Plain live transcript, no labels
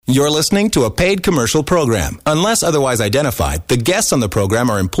You're listening to a paid commercial program. Unless otherwise identified, the guests on the program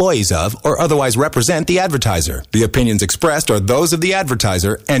are employees of or otherwise represent the advertiser. The opinions expressed are those of the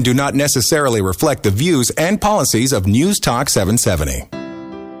advertiser and do not necessarily reflect the views and policies of News Talk 770.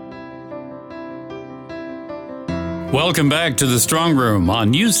 Welcome back to the Strong Room on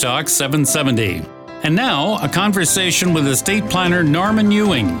News Talk 770. And now, a conversation with estate planner Norman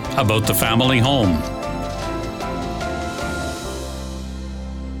Ewing about the family home.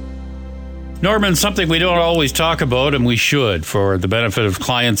 Norman, something we don't always talk about, and we should, for the benefit of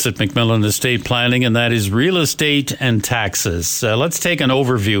clients at McMillan Estate Planning, and that is real estate and taxes. Let's take an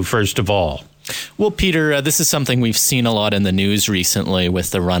overview, first of all. Well, Peter, this is something we've seen a lot in the news recently with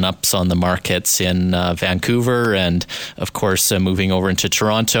the run-ups on the markets in Vancouver and, of course, moving over into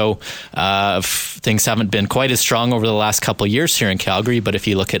Toronto. Things haven't been quite as strong over the last couple of years here in Calgary, but if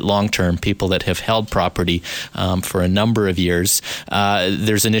you look at long-term, people that have held property for a number of years,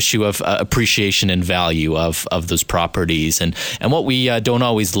 there's an issue of appreciation and value of those properties. And what we don't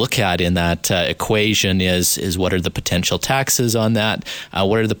always look at in that equation is what are the potential taxes on that?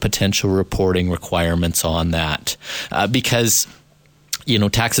 What are the potential reporting requirements on that, because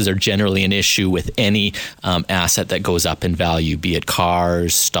taxes are generally an issue with any asset that goes up in value, be it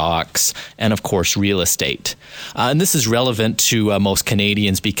cars, stocks, and of course real estate. And this is relevant to most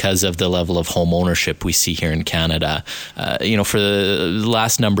Canadians because of the level of home ownership we see here in Canada. For the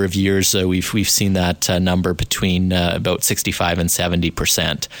last number of years, we've seen that number between about 65 and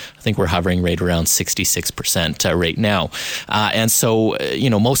 70%. I think we're hovering right around 66% right now. And so,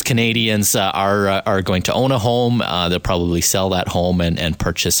 most Canadians are going to own a home. They'll probably sell that home and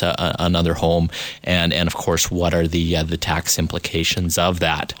purchase another home, and of course, what are the tax implications of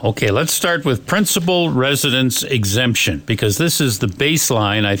that? Okay, let's start with principal residence exemption, because this is the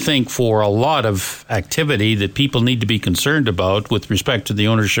baseline, I think, for a lot of activity that people need to be concerned about with respect to the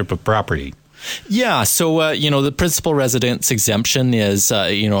ownership of property. Yeah, so, the principal residence exemption is,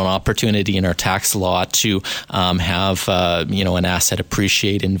 an opportunity in our tax law to have, an asset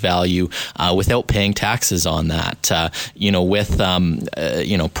appreciate in value without paying taxes on that. With,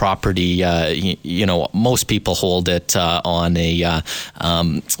 property, most people hold it on a,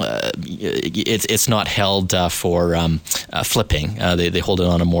 it's not held for flipping. They hold it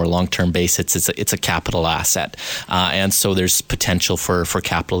on a more long-term basis. It's a capital asset. And so there's potential for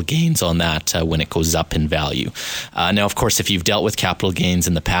capital gains on that when it goes up in value. Now, of course, if you've dealt with capital gains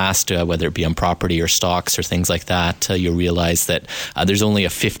in the past, whether it be on property or stocks or things like that, you'll realize that there's only a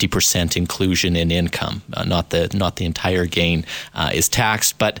 50% inclusion in income. Not the entire gain is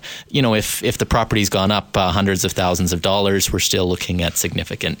taxed, but if the property's gone up hundreds of thousands of dollars, we're still looking at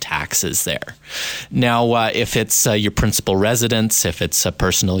significant taxes there. Now, if it's your principal residence, if it's a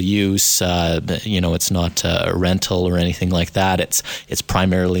personal use, it's not a rental or anything like that. It's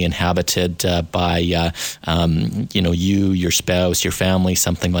primarily inhabited by you, your spouse, your family,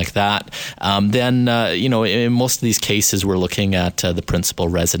 something like that. Then in most of these cases, we're looking at the principal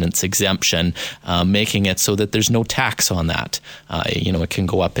residence exemption, making it so that there's no tax on that. It can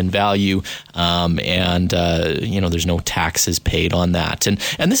go up in value, and there's no taxes paid on that.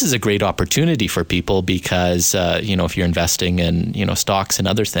 And this is a great opportunity for people because if you're investing in stocks and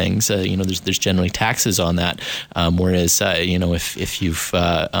other things, there's generally taxes on that. Whereas if you've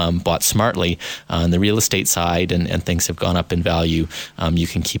bought smartly on the real estate side and things have gone up in value, you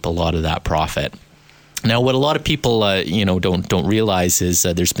can keep a lot of that profit. Now, what a lot of people, don't realize is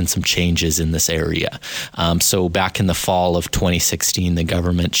there's been some changes in this area. So back in the fall of 2016, the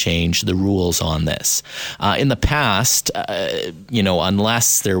government changed the rules on this. In the past,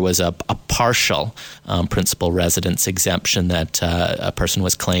 unless there was a partial principal residence exemption that a person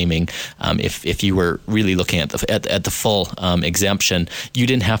was claiming, if you were really looking at the full exemption, you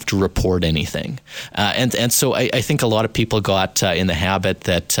didn't have to report anything. And so I think a lot of people got in the habit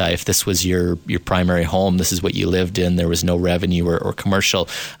that if this was your primary home, this is what you lived in, there was no revenue or commercial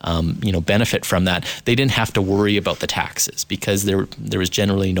benefit from that, they didn't have to worry about the taxes because there was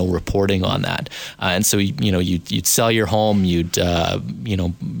generally no reporting on that. And so you'd sell your home, you'd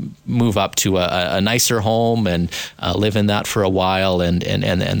move up to a nicer home and live in that for a while, and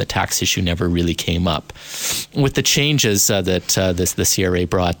the tax issue never really came up. With the changes that the CRA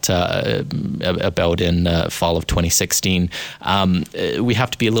brought about in fall of 2016, we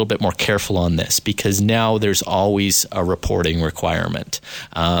have to be a little bit more careful on this because now there's always a reporting requirement.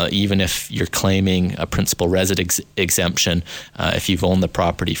 Even if you're claiming a principal residence exemption, if you've owned the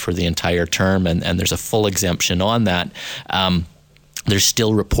property for the entire term and there's a full exemption on that, there's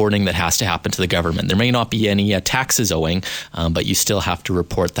still reporting that has to happen to the government. There may not be any taxes owing, but you still have to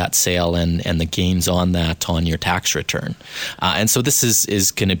report that sale and the gains on that on your tax return. And so this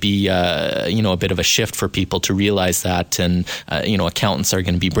is going to be a bit of a shift for people to realize that, and accountants are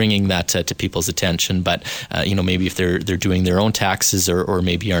going to be bringing that to people's attention. But maybe if they're doing their own taxes or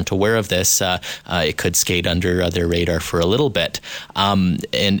maybe aren't aware of this, it could skate under their radar for a little bit. And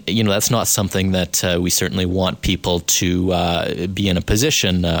that's not something that we certainly want people to be in a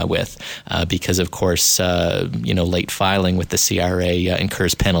position with, because of course, late filing with the CRA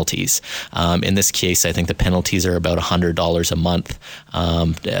incurs penalties. In this case, I think the penalties are about $100 a month,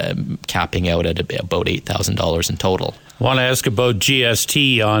 capping out at about $8,000 in total. I want to ask about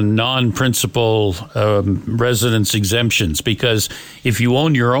GST on non-principal residence exemptions, because if you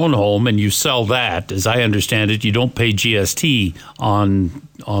own your own home and you sell that, as I understand it, you don't pay GST on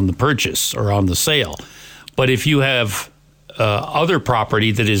the purchase or on the sale. But if you have other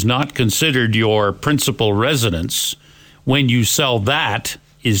property that is not considered your principal residence, when you sell that,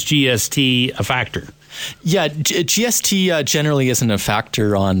 is GST a factor? Yeah, GST generally isn't a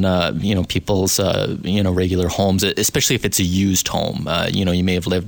factor on people's regular homes, especially if it's a used home. You may have lived